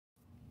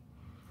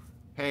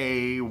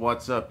Hey,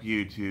 what's up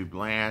YouTube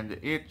land?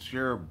 It's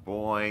your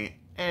boy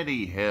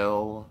Eddie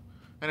Hill,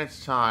 and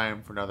it's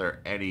time for another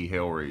Eddie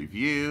Hill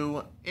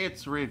review.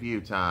 It's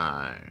review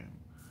time,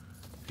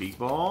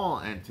 people,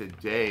 and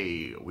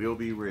today we'll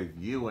be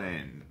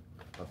reviewing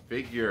a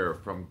figure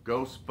from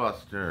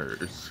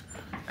Ghostbusters,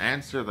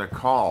 Answer the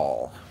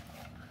Call.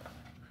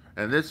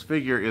 And this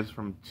figure is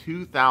from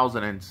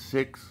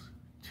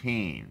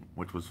 2016,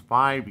 which was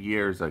 5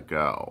 years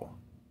ago.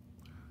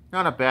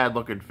 Not a bad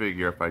looking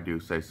figure if I do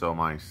say so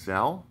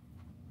myself.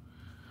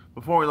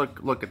 Before we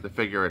look at the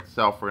figure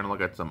itself, we're gonna look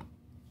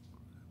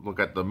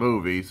at the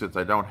movie since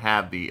I don't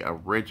have the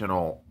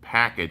original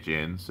package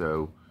in.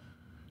 So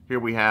here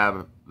we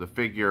have the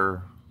figure's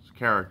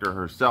character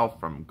herself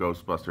from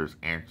Ghostbusters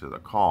Answer the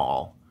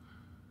Call.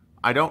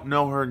 I don't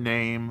know her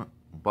name,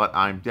 but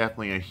I'm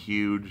definitely a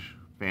huge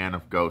fan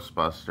of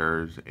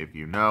Ghostbusters. If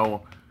you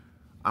know,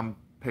 I'm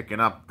picking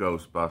up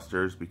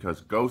Ghostbusters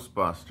because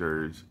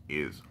Ghostbusters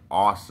is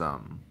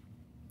awesome.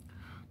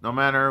 No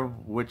matter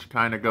which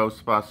kind of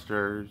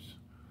Ghostbusters,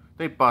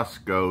 they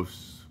bust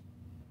ghosts.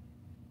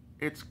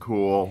 It's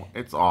cool.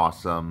 It's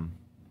awesome.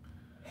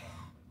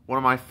 One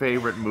of my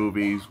favorite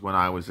movies when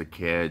I was a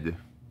kid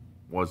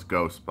was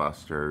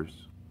Ghostbusters.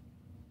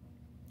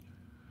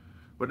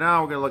 But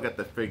now we're going to look at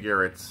the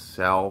figure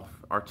itself.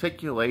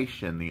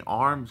 Articulation. The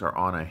arms are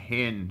on a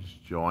hinge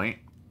joint.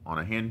 On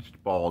a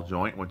hinged ball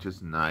joint, which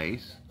is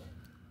nice.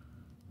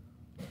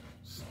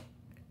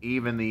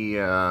 Even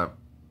the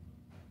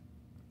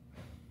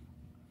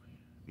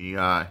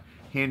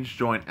hinge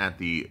joint at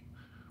the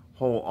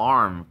whole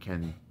arm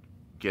can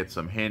get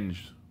some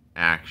hinge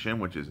action,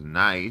 which is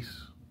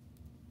nice.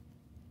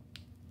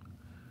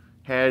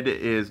 Head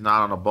is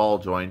not on a ball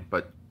joint,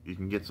 but you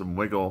can get some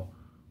wiggle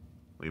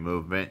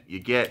movement. You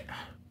get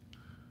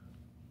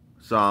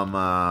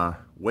some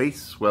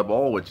waist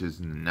swivel, which is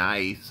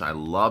nice. I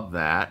love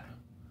that.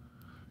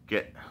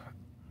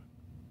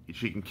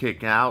 She can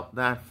kick out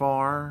that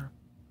far.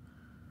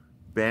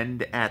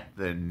 Bend at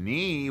the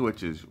knee,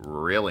 which is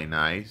really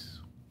nice.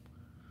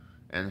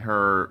 And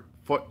her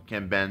foot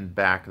can bend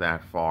back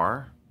that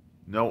far.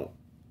 No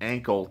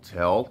ankle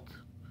tilt.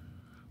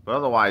 But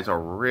otherwise, a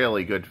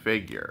really good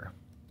figure.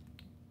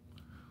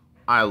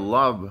 I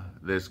love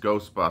this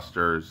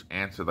Ghostbusters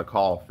Answer the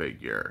Call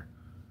figure.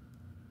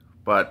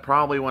 But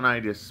probably when I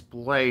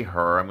display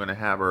her, I'm going to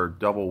have her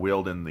double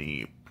wielding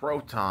the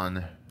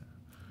Proton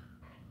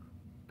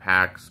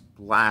Pack's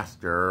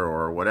blaster,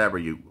 or whatever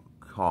you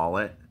call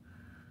it,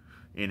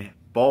 in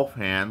both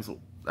hands.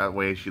 That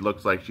way she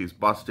looks like she's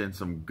busting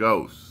some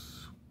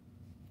ghosts.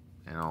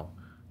 And I'll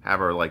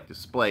have her like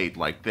displayed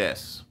like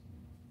this,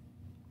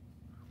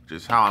 which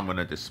is how I'm going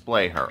to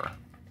display her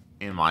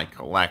in my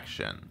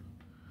collection.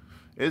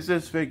 Is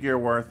this figure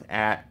worth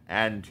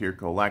adding to your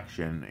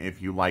collection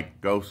if you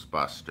like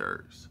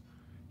Ghostbusters?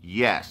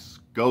 Yes,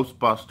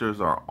 Ghostbusters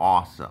are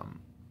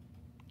awesome.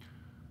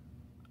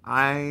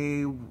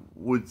 I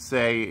would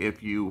say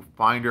if you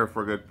find her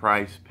for a good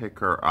price, pick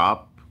her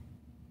up.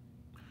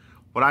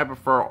 But I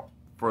prefer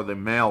for the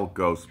male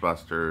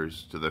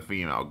Ghostbusters to the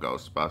female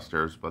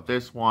Ghostbusters. But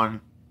this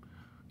one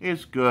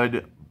is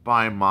good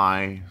by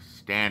my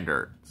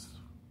standards.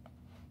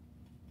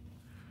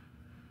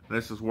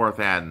 This is worth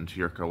adding to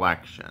your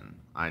collection,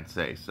 I'd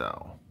say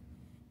so.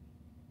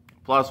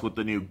 Plus, with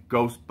the new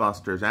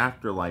Ghostbusters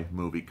Afterlife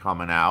movie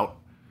coming out,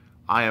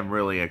 I am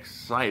really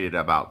excited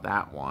about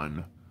that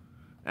one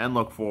and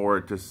look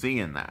forward to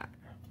seeing that.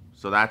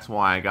 So that's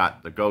why I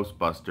got the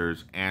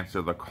Ghostbusters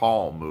Answer the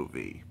Call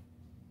movie,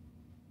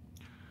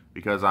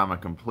 because I'm a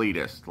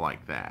completist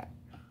like that.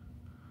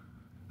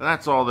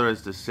 That's all there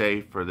is to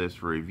say for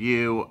this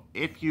review.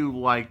 If you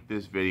like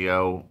this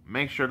video,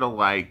 make sure to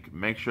like,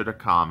 make sure to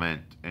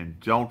comment, and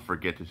don't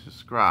forget to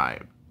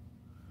subscribe.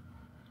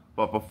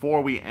 But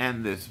before we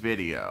end this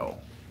video,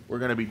 we're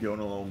going to be doing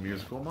a little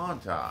musical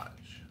montage.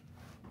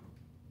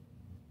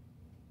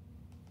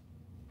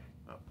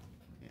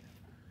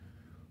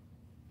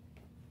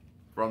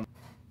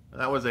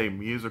 That was a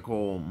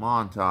musical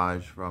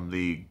montage from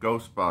the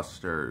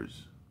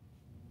Ghostbusters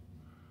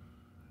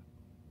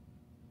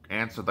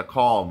Answer the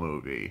Call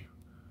movie.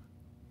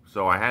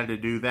 So I had to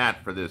do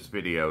that for this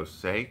video's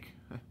sake.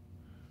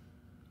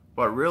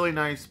 But really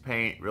nice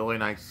paint, really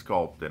nice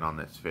sculpting on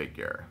this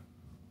figure.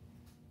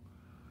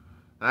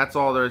 That's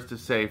all there is to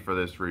say for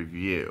this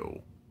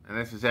review. And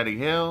this is Eddie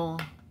Hill,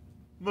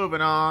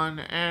 moving on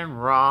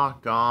and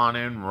rock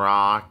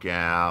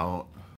out.